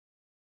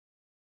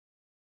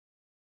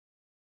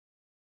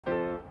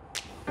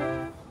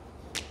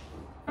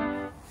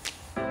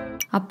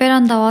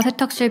앞베란다와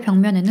세탁실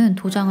벽면에는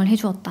도장을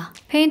해주었다.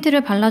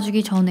 페인트를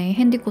발라주기 전에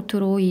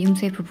핸디코트로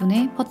이음새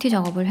부분에 퍼티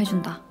작업을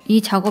해준다. 이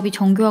작업이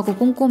정교하고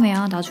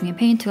꼼꼼해야 나중에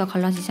페인트가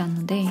갈라지지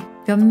않는데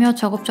몇몇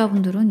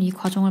작업자분들은 이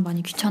과정을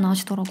많이 귀찮아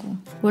하시더라고.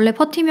 원래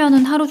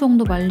퍼티면은 하루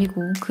정도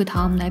말리고 그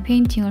다음날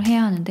페인팅을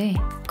해야 하는데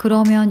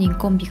그러면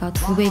인건비가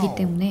 2배이기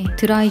때문에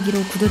드라이기로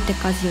굳을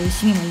때까지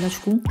열심히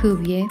말려주고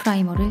그 위에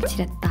프라이머를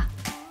칠했다.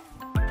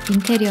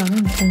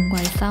 인테리어는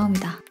봄과의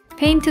싸움이다.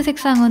 페인트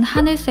색상은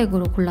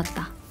하늘색으로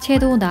골랐다.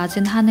 채도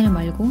낮은 하늘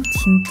말고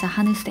진짜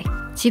하늘색.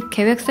 집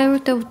계획 세울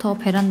때부터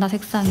베란다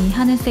색상이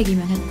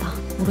하늘색이면 했다.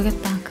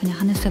 모르겠다. 그냥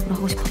하늘색으로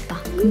하고 싶었다.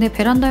 근데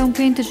베란다용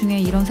페인트 중에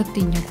이런 색도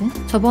있냐고?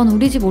 저번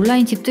우리 집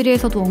온라인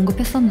집들이에서도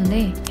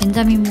언급했었는데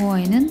벤자민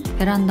무어에는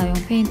베란다용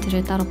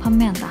페인트를 따로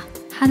판매한다.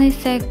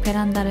 하늘색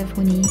베란다를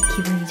보니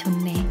기분이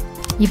좋네.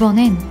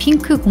 이번엔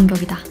핑크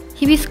공격이다.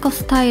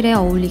 히비스커스 스타일에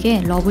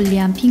어울리게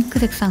러블리한 핑크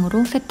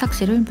색상으로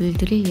세탁실을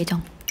물들일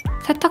예정.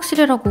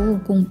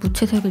 세탁실이라고 꼭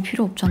무채색일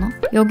필요 없잖아?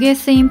 여기에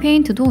쓰인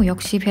페인트도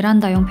역시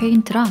베란다용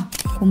페인트라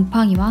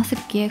곰팡이와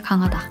습기에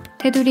강하다.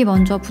 테두리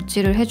먼저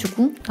붓질을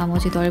해주고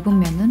나머지 넓은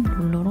면은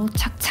롤러로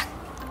착착.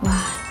 와,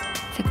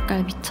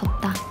 색깔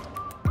미쳤다.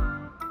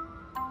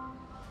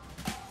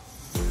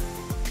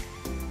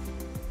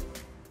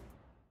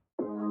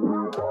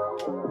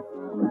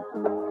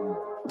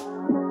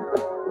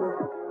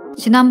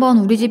 지난번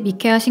우리 집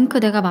이케아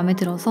싱크대가 마음에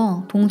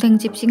들어서 동생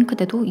집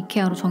싱크대도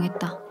이케아로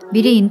정했다.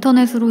 미리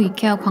인터넷으로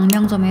이케아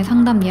광명점에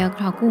상담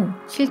예약을 하고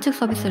실측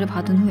서비스를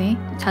받은 후에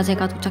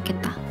자재가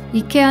도착했다.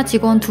 이케아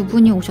직원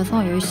 2분이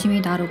오셔서 열심히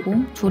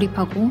나르고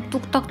조립하고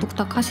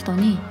뚝딱뚝딱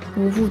하시더니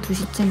오후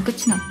 2시쯤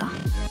끝이 났다.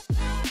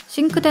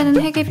 싱크대는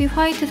해계비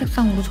화이트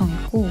색상으로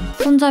정했고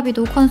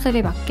손잡이도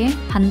컨셉에 맞게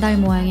반달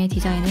모양의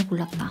디자인을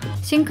골랐다.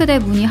 싱크대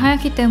문이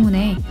하얗기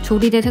때문에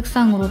조리대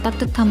색상으로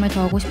따뜻함을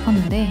더하고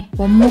싶었는데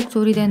원목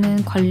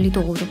조리대는 관리도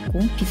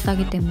어렵고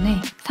비싸기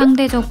때문에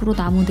상대적으로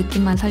나무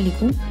느낌만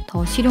살리고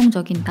더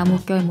실용적인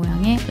나뭇결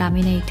모양의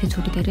라미네이트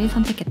조리대를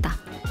선택했다.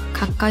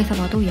 가까이서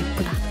봐도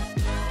예쁘다.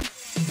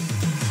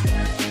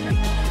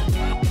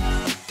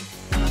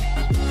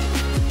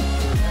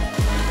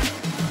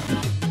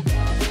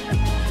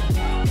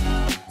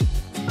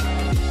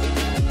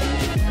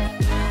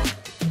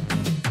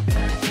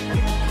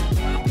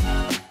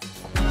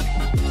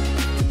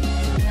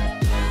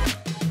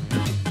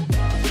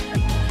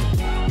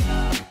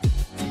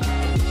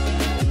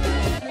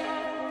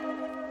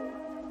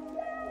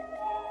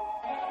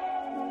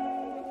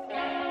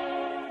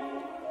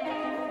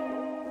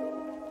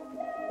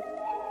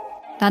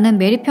 나는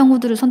메리평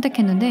후드를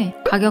선택했는데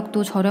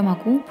가격도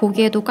저렴하고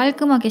보기에도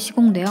깔끔하게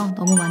시공되어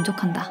너무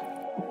만족한다.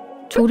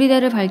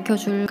 조리대를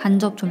밝혀줄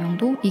간접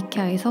조명도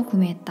이케아에서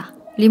구매했다.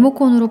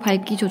 리모컨으로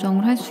밝기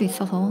조정을 할 수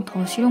있어서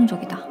더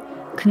실용적이다.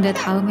 근데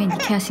다음엔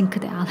이케아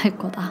싱크대 안 할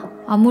거다.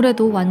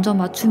 아무래도 완전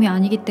맞춤이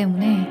아니기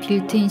때문에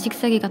빌트인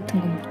식세기 같은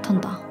건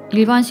못한다.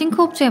 일반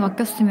싱크 업체에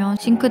맡겼으면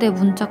싱크대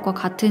문짝과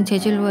같은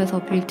재질로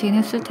해서 빌트인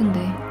했을 텐데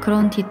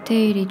그런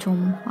디테일이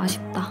좀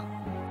아쉽다.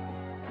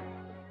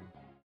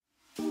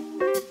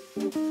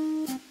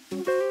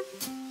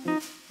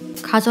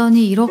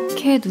 가전이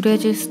이렇게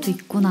누래질 수도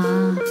있구나.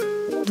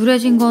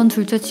 누래진 건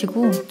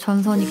둘째치고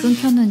전선이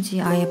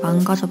끊겼는지 아예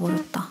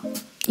망가져버렸다.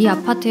 이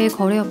아파트의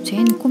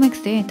거래업체인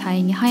코맥스에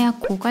다행히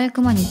하얗고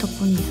깔끔한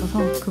인터폰이 있어서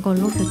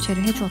그걸로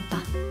교체를 해주었다.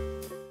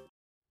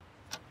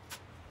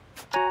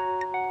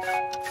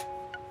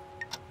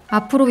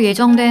 앞으로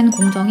예정된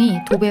공정이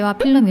도배와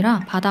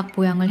필름이라 바닥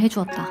보양을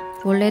해주었다.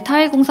 원래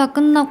타일 공사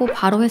끝나고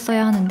바로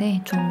했어야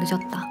하는데 좀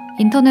늦었다.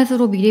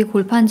 인터넷으로 미리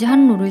골판지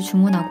한 롤을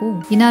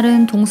주문하고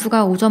이날은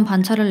동수가 오전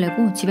반차를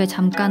내고 집에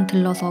잠깐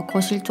들러서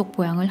거실 쪽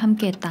보양을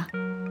함께 했다.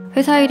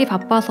 회사 일이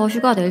바빠서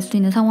휴가 낼 수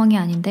있는 상황이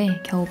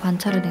아닌데 겨우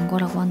반차를 낸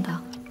거라고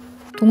한다.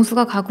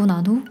 동수가 가고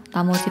난 후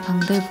나머지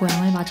방들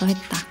보양을 마저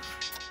했다.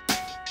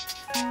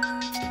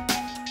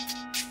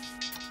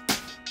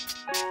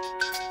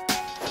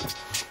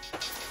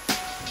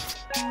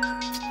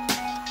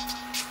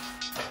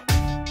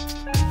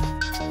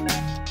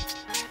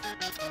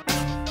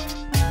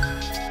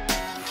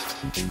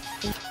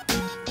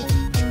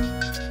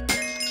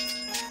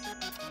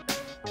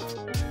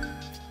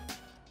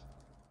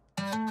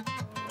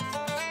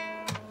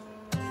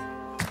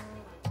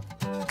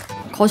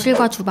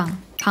 거실과 주방,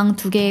 방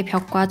 2개의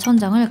벽과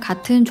천장을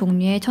같은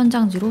종류의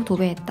천장지로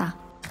도배했다.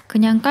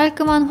 그냥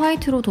깔끔한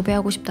화이트로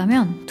도배하고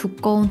싶다면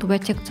두꺼운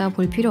도배책자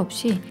볼 필요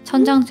없이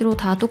천장지로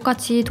다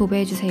똑같이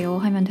도배해주세요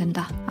하면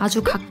된다.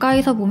 아주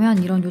가까이서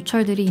보면 이런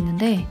요철들이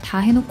있는데 다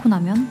해놓고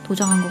나면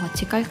도장한 것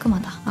같이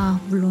깔끔하다. 아,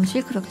 물론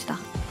실크 벽지다.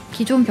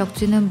 기존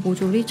벽지는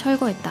모조리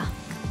철거했다.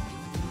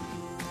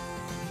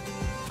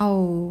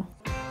 아우,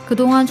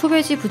 그동안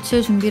초배지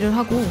붙일 준비를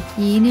하고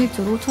 2인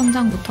 1조로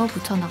천장부터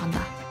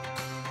붙여나간다.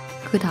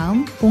 그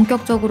다음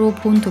본격적으로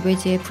본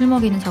도배지에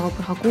풀먹이는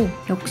작업을 하고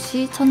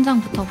역시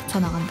천장부터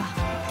붙여나간다.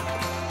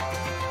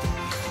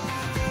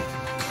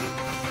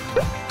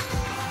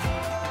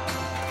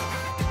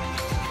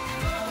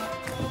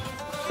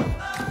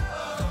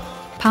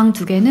 방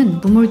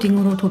 2개는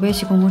무몰딩으로 도배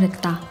시공을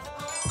했다.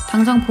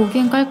 당장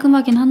보기엔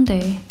깔끔하긴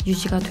한데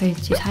유지가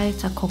될지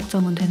살짝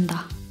걱정은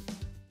된다.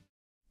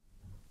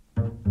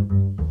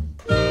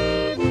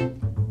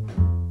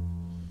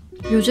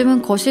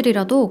 요즘은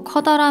거실이라도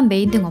커다란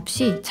메인등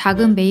없이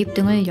작은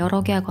매입등을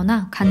여러 개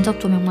하거나 간접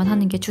조명만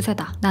하는 게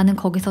추세다. 나는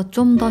거기서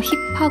좀 더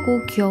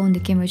힙하고 귀여운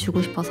느낌을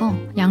주고 싶어서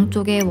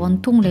양쪽에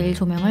원통 레일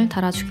조명을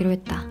달아주기로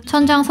했다.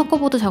 천장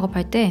석고보드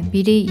작업할 때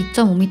미리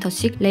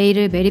 2.5m씩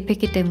레일을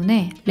매립했기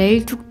때문에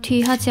레일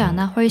툭튀 하지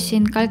않아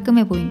훨씬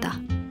깔끔해 보인다.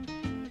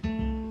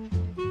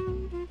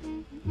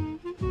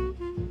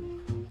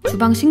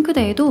 주방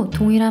싱크대에도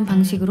동일한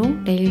방식으로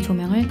레일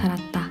조명을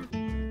달았다.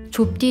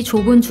 좁디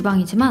좁은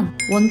주방이지만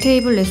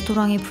원테이블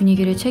레스토랑의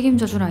분위기를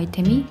책임져줄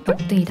아이템이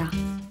벽등이다.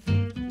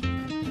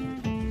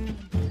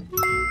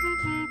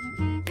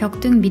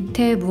 벽등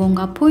밑에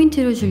무언가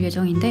포인트를 줄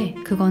예정인데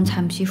그건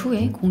잠시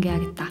후에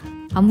공개하겠다.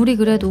 아무리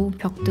그래도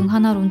벽등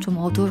하나론 좀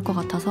어두울 것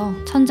같아서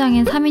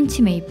천장엔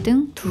 3인치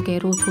매입등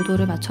 2개로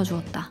조도를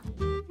맞춰주었다.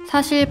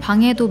 사실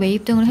방에도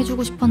매입등을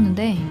해주고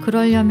싶었는데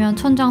그러려면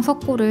천장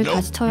석고를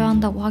다시 쳐야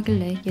한다고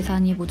하길래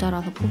예산이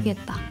모자라서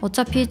포기했다.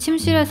 어차피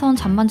침실에선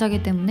잠만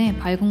자기 때문에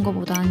밝은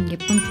거보단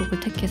예쁜 쪽을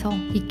택해서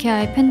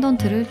이케아의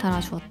펜던트를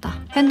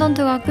달아주었다.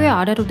 펜던트가 꽤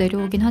아래로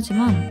내려오긴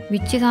하지만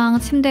위치상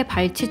침대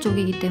발치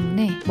쪽이기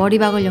때문에 머리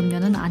박을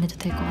염려는 안 해도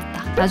될 것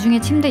같다. 나중에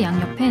침대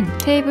양옆엔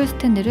테이블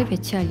스탠드를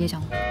배치할 예정.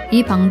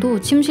 이 방도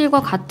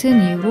침실과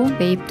같은 이유로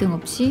매입등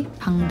없이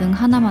방등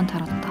하나만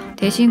달았다.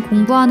 대신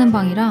공부하는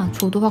방이라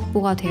조도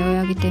확보가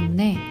되어야 하기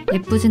때문에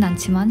예쁘진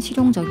않지만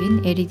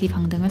실용적인 LED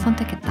방등을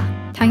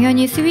선택했다.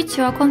 당연히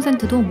스위치와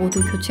컨센트도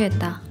모두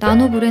교체했다.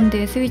 나노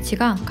브랜드의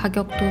스위치가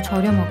가격도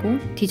저렴하고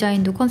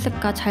디자인도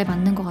컨셉과 잘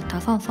맞는 것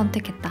같아서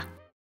선택했다.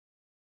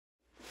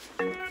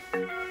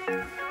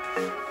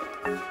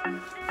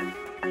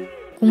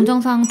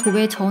 공정상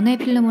도배 전에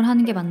필름을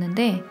하는 게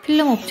맞는데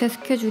필름 업체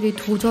스케줄이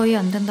도저히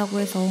안 된다고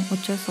해서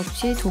어쩔 수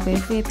없이 도배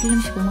후에 필름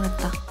시공을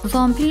했다.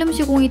 우선 필름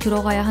시공이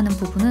들어가야 하는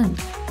부분은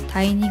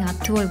다이닝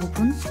아트월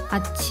부분,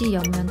 아치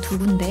옆면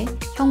 2군데,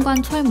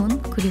 현관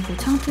철문, 그리고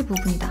창틀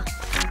부분이다.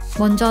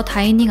 먼저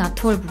다이닝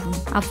아트월 부분.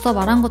 앞서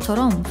말한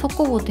것처럼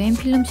석고보드엔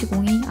필름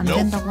시공이 안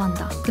된다고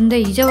한다.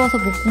 근데 이제 와서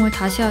목공을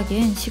다시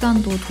하기엔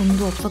시간도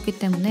돈도 없었기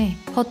때문에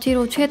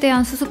퍼티로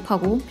최대한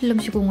수습하고 필름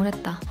시공을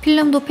했다.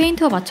 필름도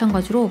페인트와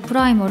마찬가지로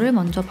프라이머를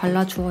먼저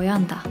발라주어야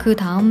한다. 그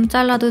다음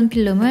잘라둔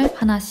필름을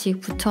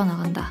하나씩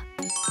붙여나간다.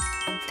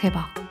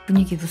 대박,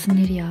 분위기 무슨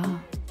일이야.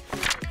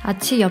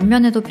 아치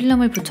옆면에도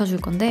필름을 붙여줄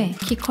건데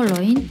키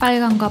컬러인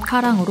빨강과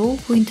파랑으로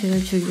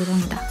포인트를 줄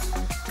예정이다.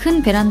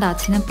 큰 베란다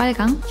아치는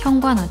빨강,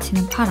 현관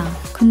아치는 파랑.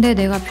 근데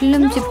내가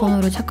필름지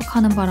번호를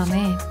착각하는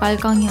바람에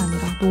빨강이 아니라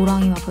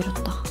노랑이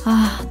와버렸다.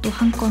 또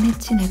한 건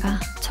했지 내가.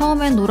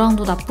 처음엔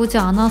노랑도 나쁘지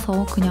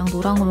않아서 그냥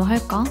노랑으로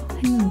할까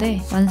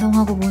했는데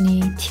완성하고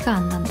보니 티가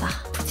안 난다.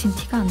 붙인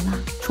티가 안 나.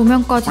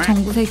 조명까지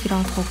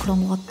전구색이라 더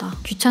그런 것 같다.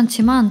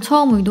 귀찮지만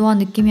처음 의도한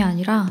느낌이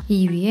아니라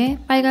이 위에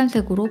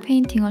빨간색으로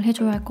페인팅을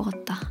해줘야 할 것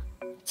같다.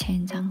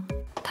 젠장.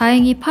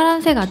 다행히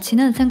파란색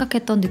아치는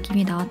생각했던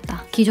느낌이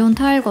나왔다. 기존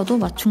타일과도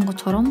맞춘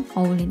것처럼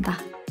어울린다.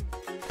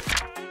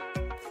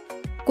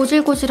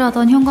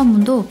 꼬질꼬질하던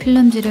현관문도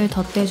필름지를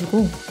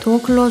덧대주고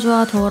도어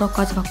클로즈와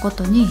도어럭까지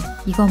바꿨더니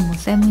이건 뭐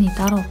쇠문이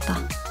따로 없다.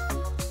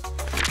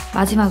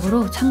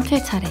 마지막으로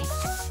창틀 차례.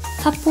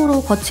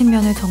 사포로 거친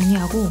면을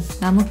정리하고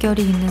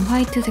나뭇결이 있는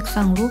화이트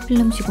색상으로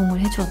필름 시공을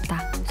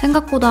해주었다.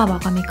 생각보다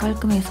마감이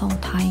깔끔해서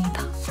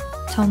다행이다.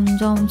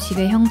 점점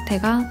집의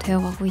형태가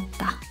되어가고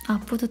있다.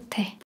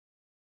 뿌듯해.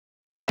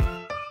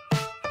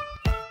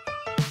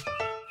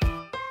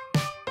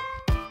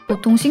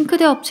 보통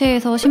싱크대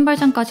업체에서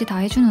신발장까지 다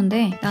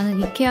해주는데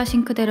나는 이케아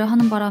싱크대를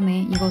하는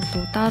바람에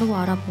이것도 따로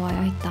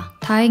알아보아야 했다.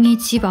 다행히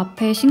집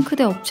앞에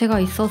싱크대 업체가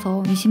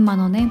있어서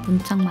 20만원에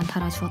문짝만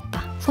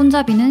달아주었다.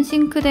 손잡이는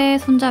싱크대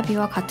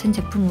손잡이와 같은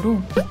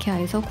제품으로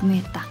이케아에서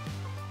구매했다.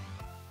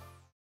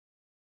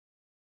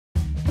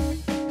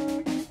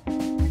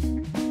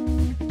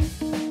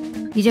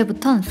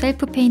 이제부턴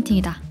셀프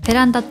페인팅이다.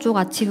 베란다 쪽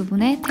아치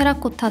부분에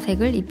테라코타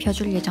색을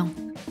입혀줄 예정.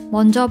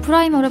 먼저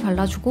프라이머를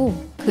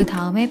발라주고 그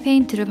다음에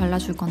페인트를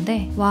발라줄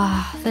건데 와,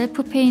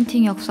 셀프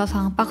페인팅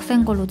역사상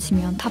빡센 걸로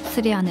치면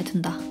탑3 안에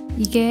든다.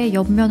 이게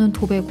옆면은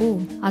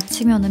도배고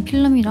아치면은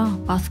필름이라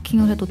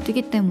마스킹을 해도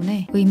뜨기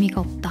때문에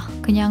의미가 없다.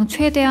 그냥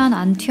최대한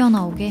안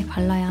튀어나오게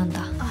발라야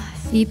한다.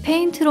 이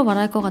페인트로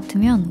말할 것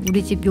같으면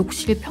우리 집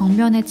욕실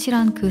벽면에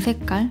칠한 그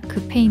색깔,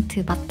 그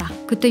페인트 맞다.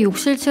 그때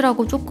욕실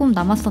칠하고 조금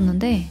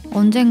남았었는데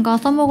언젠가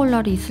써먹을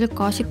날이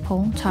있을까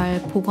싶어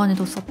잘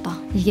보관해뒀었다.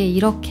 이게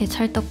이렇게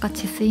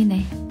찰떡같이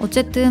쓰이네.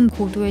 어쨌든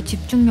고도의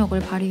집중력을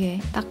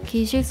발휘해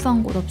딱히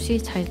실수한 곳 없이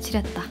잘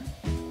칠했다.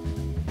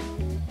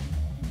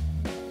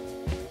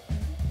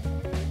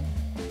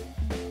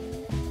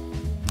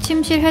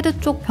 침실 헤드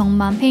쪽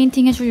벽만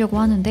페인팅 해주려고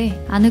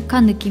하는데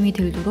아늑한 느낌이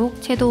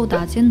들도록 채도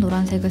낮은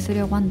노란색을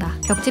쓰려고 한다.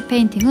 벽지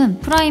페인팅은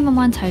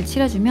프라이머만 잘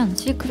칠해주면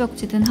실크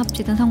벽지든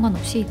합지든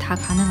상관없이 다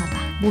가능하다.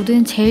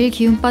 뭐든 제일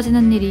기운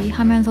빠지는 일이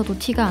하면서도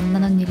티가 안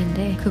나는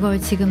일인데 그걸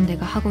지금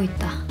내가 하고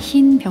있다.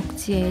 흰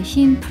벽지에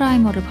흰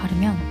프라이머를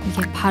바르면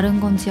이게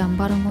바른 건지 안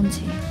바른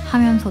건지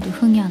하면서도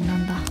흥이 안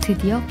난다.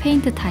 드디어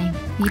페인트 타임.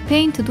 이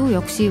페인트도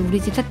역시 우리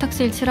집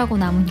세탁실 칠하고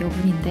남은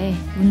여분인데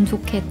운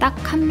좋게 딱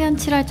한 면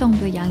칠할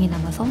정도의 양이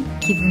남아서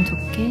기분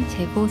좋게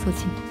재고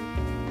소진.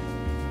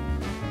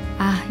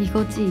 아,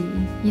 이거지.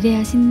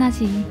 이래야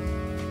신나지.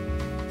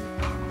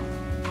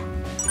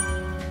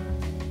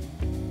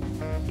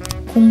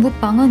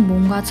 공부방은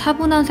뭔가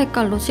차분한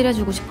색깔로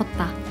칠해주고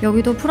싶었다.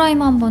 여기도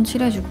프라이머 한번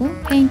칠해주고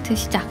페인트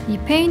시작. 이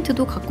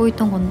페인트도 갖고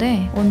있던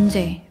건데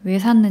언제, 왜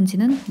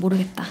샀는지는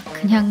모르겠다.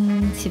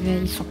 그냥 집에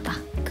있었다.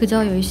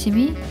 그저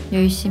열심히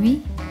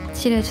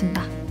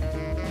칠해준다.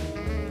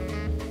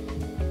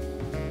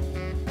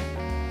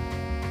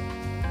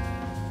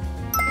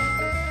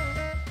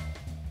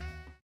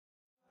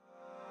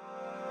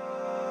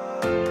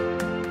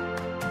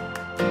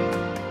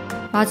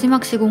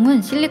 마지막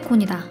시공은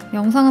실리콘이다.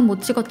 영상은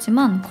못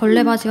찍었지만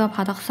걸레바지와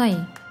바닥 사이,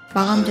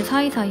 마감재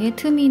사이사이에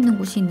틈이 있는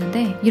곳이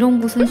있는데 이런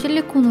곳은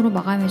실리콘으로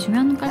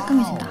마감해주면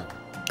깔끔해진다.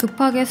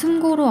 급하게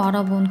숨고로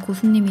알아본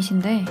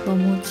고수님이신데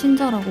너무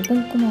친절하고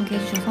꼼꼼하게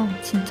해주셔서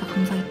진짜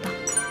감사했다.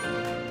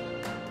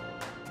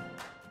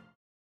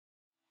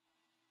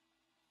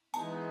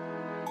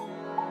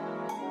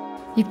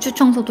 입주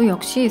청소도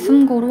역시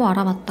숨고로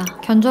알아봤다.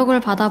 견적을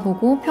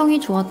받아보고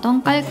평이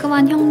좋았던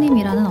깔끔한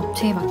형님이라는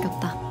업체에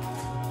맡겼다.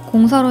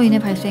 공사로 인해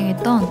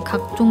발생했던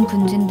각종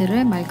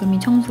분진들을 말끔히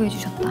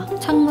청소해주셨다.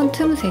 창문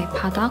틈새,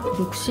 바닥,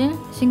 욕실,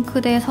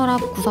 싱크대,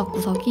 서랍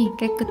구석구석이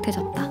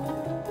깨끗해졌다.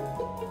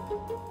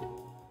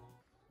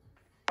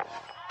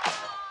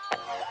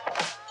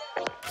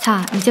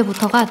 자,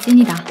 이제부터가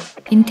찐이다.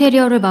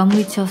 인테리어를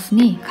마무리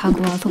지었으니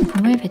가구와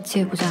소품을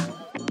배치해보자.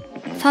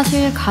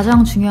 사실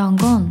가장 중요한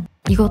건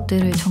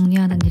이것들을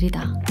정리하는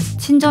일이다.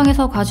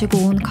 친정에서 가지고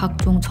온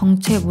각종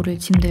정체 모를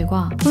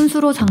짐들과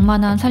혼수로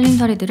장만한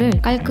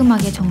살림살이들을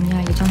깔끔하게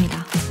정리할 예정이다.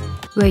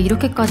 왜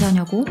이렇게까지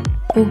하냐고?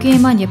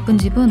 보기에만 예쁜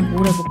집은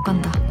오래 못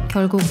간다.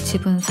 결국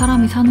집은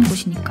사람이 사는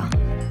곳이니까.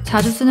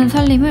 자주 쓰는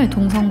살림을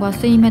동선과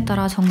쓰임에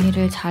따라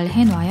정리를 잘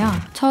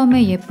해놔야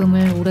처음의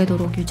예쁨을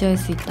오래도록 유지할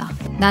수 있다.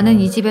 나는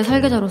이 집의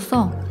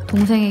설계자로서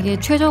동생에게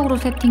최적으로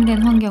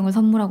세팅된 환경을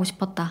선물하고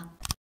싶었다.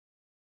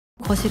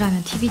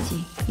 거실하면 TV지.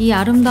 이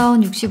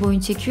아름다운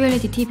 65인치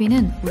QLED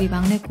TV는 우리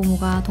막내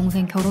고모가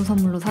동생 결혼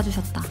선물로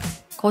사주셨다.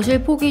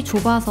 거실 폭이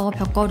좁아서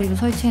벽걸이로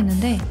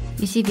설치했는데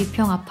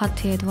 22평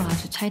아파트에도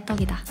아주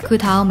찰떡이다. 그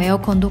다음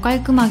에어컨도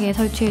깔끔하게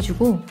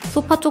설치해주고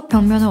소파 쪽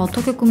벽면을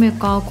어떻게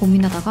꾸밀까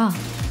고민하다가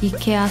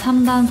이케아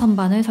 3단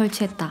선반을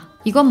설치했다.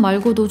 이것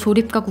말고도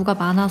조립 가구가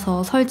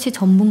많아서 설치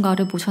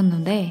전문가를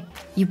모셨는데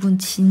이분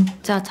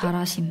진짜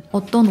잘하심.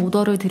 어떤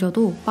오더를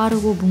드려도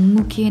빠르고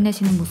묵묵히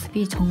해내시는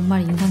모습이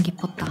정말 인상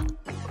깊었다.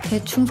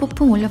 대충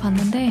소품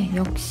올려봤는데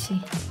역시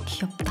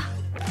귀엽다.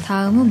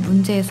 다음은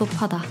문제의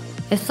소파다.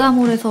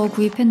 에싸몰에서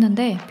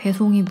구입했는데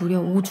배송이 무려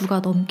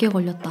 5주가 넘게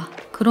걸렸다.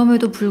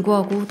 그럼에도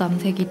불구하고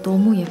남색이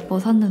너무 예뻐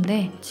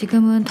샀는데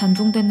지금은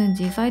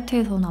단종됐는지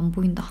사이트에선 안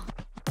보인다.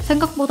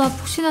 생각보다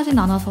푹신하진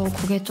않아서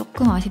그게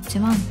조금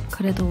아쉽지만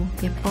그래도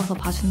예뻐서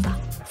봐준다.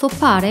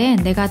 소파 아래엔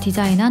내가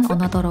디자인한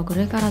어나더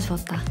러그를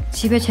깔아주었다.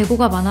 집에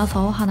재고가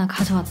많아서 하나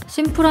가져왔다.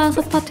 심플한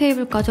소파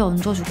테이블까지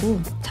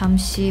얹어주고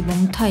잠시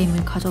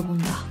멍타임을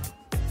가져본다.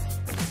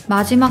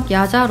 마지막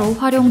야자로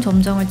활용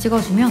점정을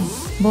찍어주면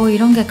뭐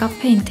이런 게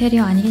카페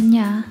인테리어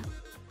아니겠냐.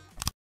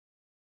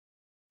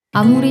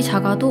 아무리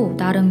작아도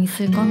나름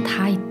있을 건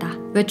다 있다.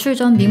 외출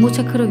전 미모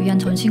체크를 위한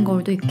전신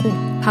거울도 있고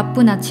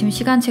바쁜 아침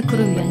시간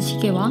체크를 위한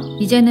시계와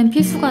이제는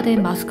필수가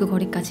된 마스크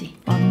거리까지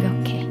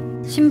완벽해.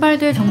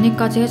 신발들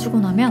정리까지 해주고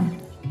나면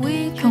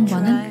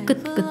현관은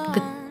끝.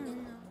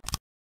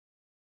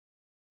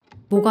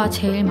 뭐가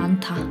제일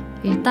많다.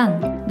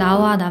 일단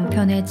나와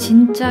남편의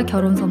진짜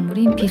결혼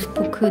선물인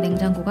비스포크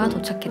냉장고가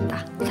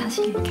도착했다.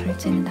 사실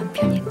결제는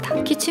남편이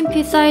했다.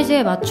 키친핏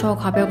사이즈에 맞춰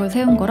가벽을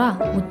세운 거라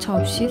오차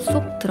없이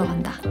쏙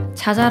들어간다.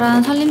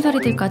 자잘한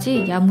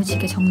살림살이들까지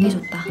야무지게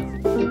정리해줬다.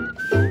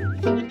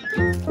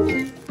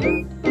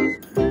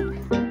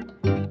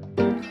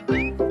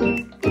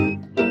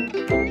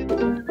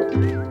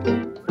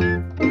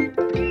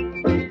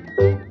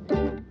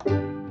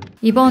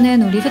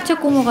 이번엔 우리 셋째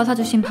고모가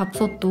사주신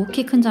밥솥도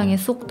키 큰 장에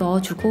쏙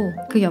넣어주고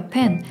그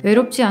옆엔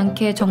외롭지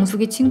않게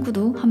정수기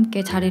친구도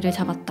함께 자리를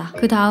잡았다.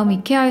 그 다음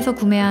이케아에서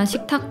구매한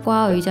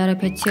식탁과 의자를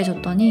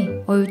배치해줬더니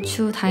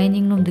얼추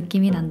다이닝룸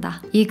느낌이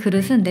난다. 이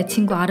그릇은 내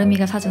친구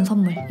아름이가 사준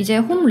선물. 이제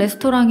홈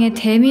레스토랑의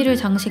대미를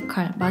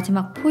장식할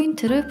마지막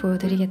포인트를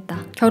보여드리겠다.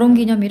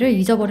 결혼기념일을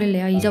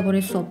잊어버릴래야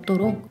잊어버릴 수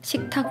없도록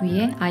식탁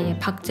위에 아예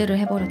박제를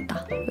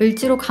해버렸다.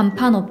 을지로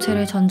간판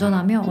업체를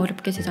전전하며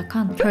어렵게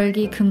제작한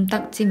별기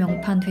금딱지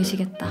명판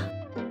되시겠다.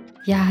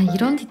 야,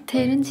 이런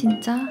디테일은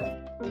진짜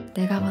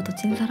내가 봐도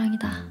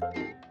찐사랑이다.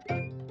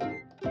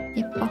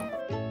 예뻐.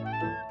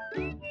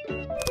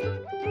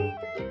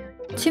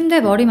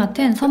 침대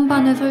머리맡엔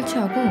선반을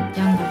설치하고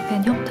양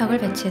옆엔 협탁을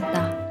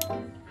배치했다.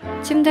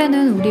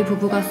 침대는 우리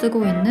부부가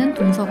쓰고 있는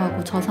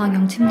동서가구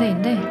저상형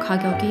침대인데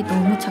가격이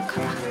너무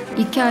착하다.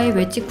 이케아의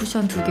웨지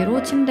쿠션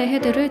 2개로 침대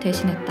헤드를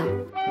대신했다.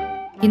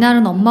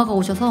 이날은 엄마가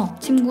오셔서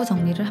침구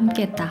정리를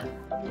함께 했다.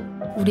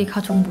 우리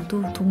가족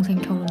모두 동생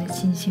결혼에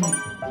진심해.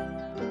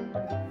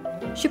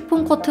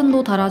 쉬폰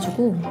커튼도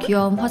달아주고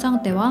귀여운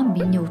화장대와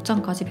미니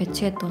옷장까지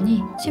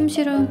배치했더니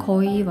침실은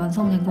거의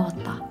완성된 것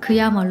같다.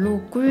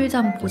 그야말로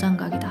꿀잠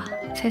보장각이다.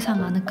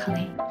 세상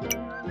아늑하네.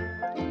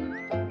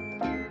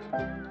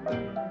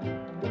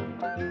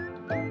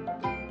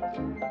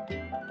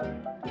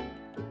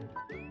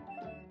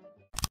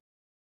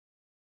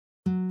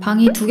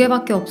 방이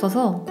 2개밖에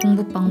없어서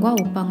공부방과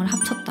옷방을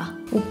합쳤다.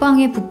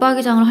 옷방에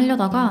붙박이장을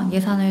하려다가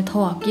예산을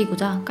더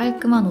아끼고자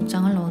깔끔한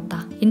옷장을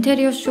넣었다.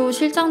 인테리어 쇼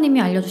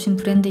실장님이 알려주신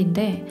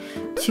브랜드인데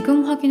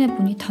지금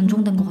확인해보니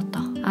단종된 것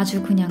같다.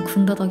 아주 그냥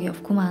군더더기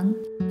없구만.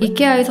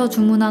 이케아에서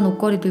주문한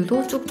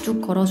옷걸이들도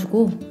쭉쭉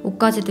걸어주고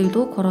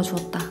옷가지들도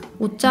걸어주었다.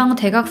 옷장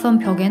대각선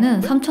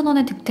벽에는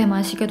 3,000원의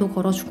득템한 시계도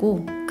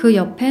걸어주고 그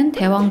옆엔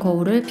대왕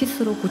거울을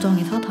피스로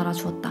고정해서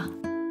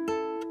달아주었다.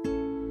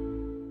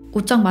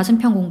 옷장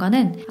맞은편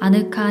공간은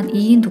아늑한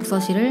 2인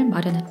독서실을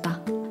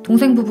마련했다.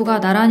 동생 부부가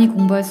나란히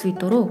공부할 수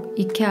있도록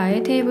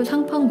이케아의 테이블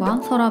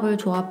상판과 서랍을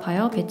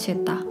조합하여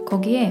배치했다.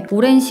 거기에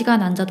오랜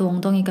시간 앉아도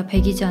엉덩이가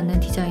베기지 않는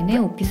디자인의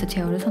오피스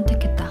체어를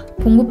선택했다.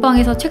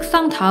 공부방에서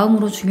책상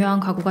다음으로 중요한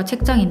가구가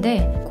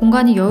책장인데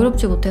공간이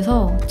여유롭지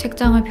못해서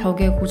책장을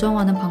벽에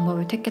고정하는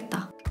방법을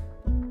택했다.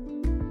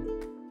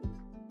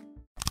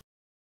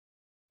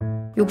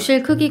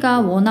 욕실 크기가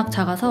워낙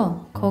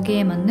작아서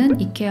거기에 맞는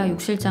이케아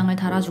욕실장을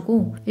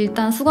달아주고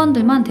일단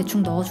수건들만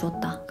대충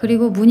넣어주었다.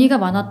 그리고 문의가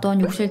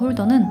많았던 욕실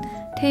홀더는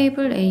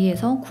테이블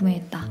A에서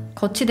구매했다.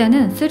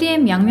 거치대는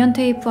 3M 양면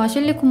테이프와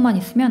실리콘만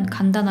있으면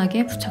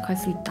간단하게 부착할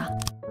수 있다.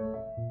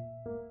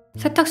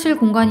 세탁실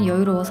공간이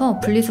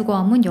여유로워서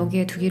분리수거함은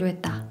여기에 두기로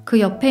했다.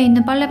 그 옆에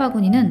있는 빨래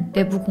바구니는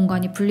내부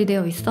공간이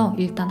분리되어 있어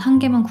일단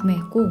 1개만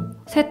구매했고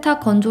세탁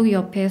건조기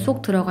옆에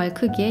쏙 들어갈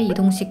크기의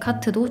이동식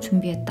카트도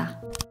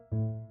준비했다.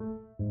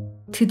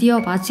 드디어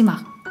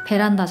마지막!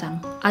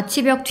 베란다장.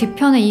 아치벽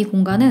뒤편의 이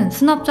공간은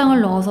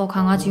수납장을 넣어서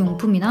강아지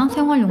용품이나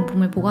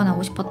생활용품을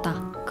보관하고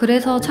싶었다.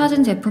 그래서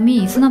찾은 제품이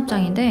이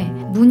수납장인데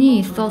문이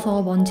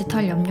있어서 먼지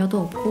탈 염려도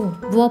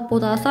없고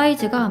무엇보다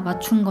사이즈가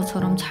맞춘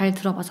것처럼 잘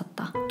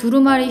들어맞았다.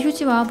 두루마리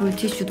휴지와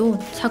물티슈도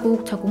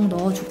차곡차곡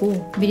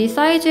넣어주고 미리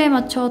사이즈에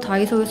맞춰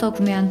다이소에서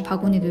구매한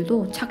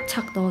바구니들도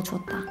착착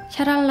넣어주었다.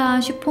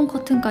 샤랄라한 쉬폰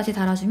커튼까지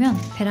달아주면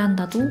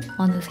베란다도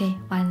어느새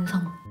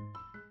완성.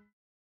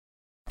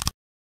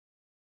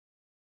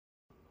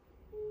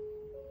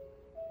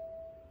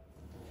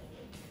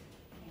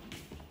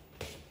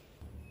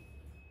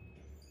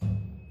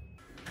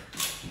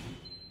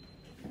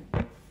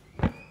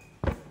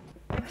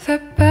 The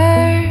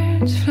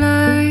birds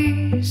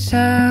fly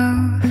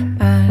south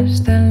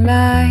as the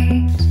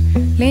light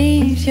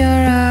leaves your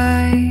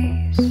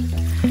eyes.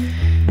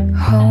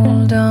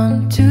 Hold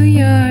on to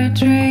your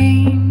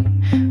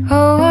dream.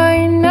 Oh,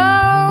 I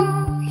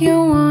know you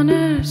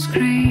wanna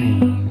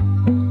scream.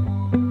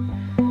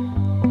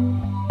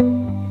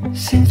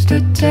 Since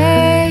the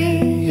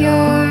day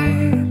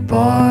you're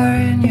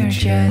born, you're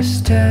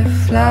just a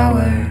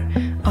flower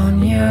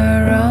on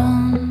your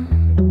own.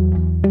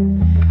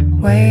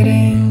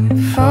 Waiting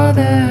for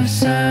the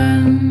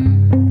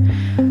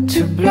sun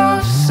to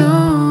blossom,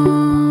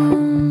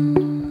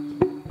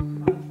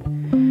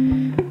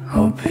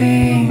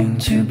 hoping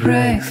to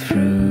break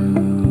through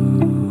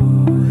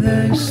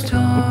the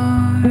storm.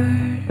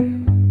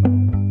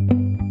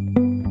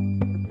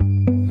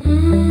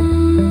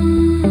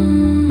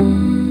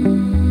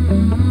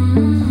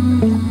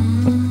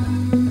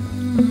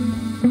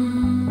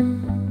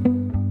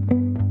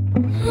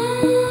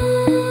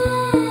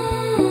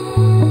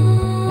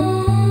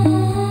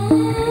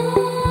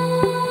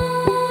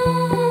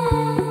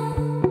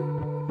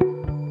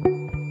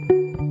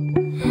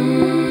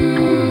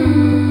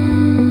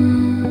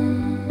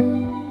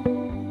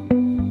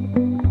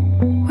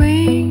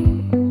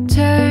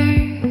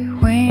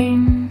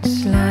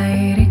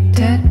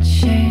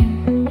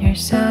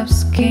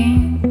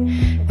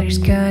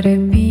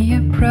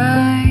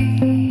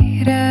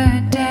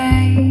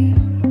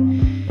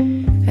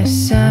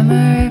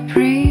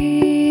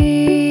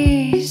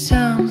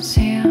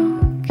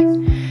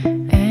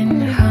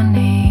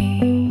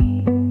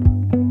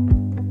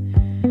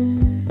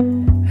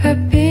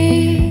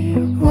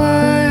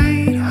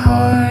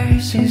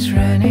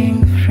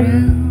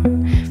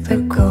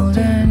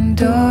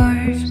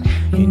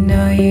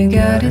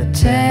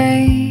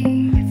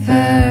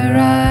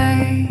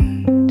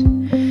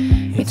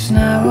 It's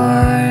now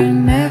or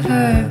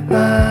never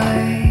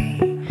by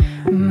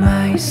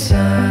my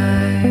side.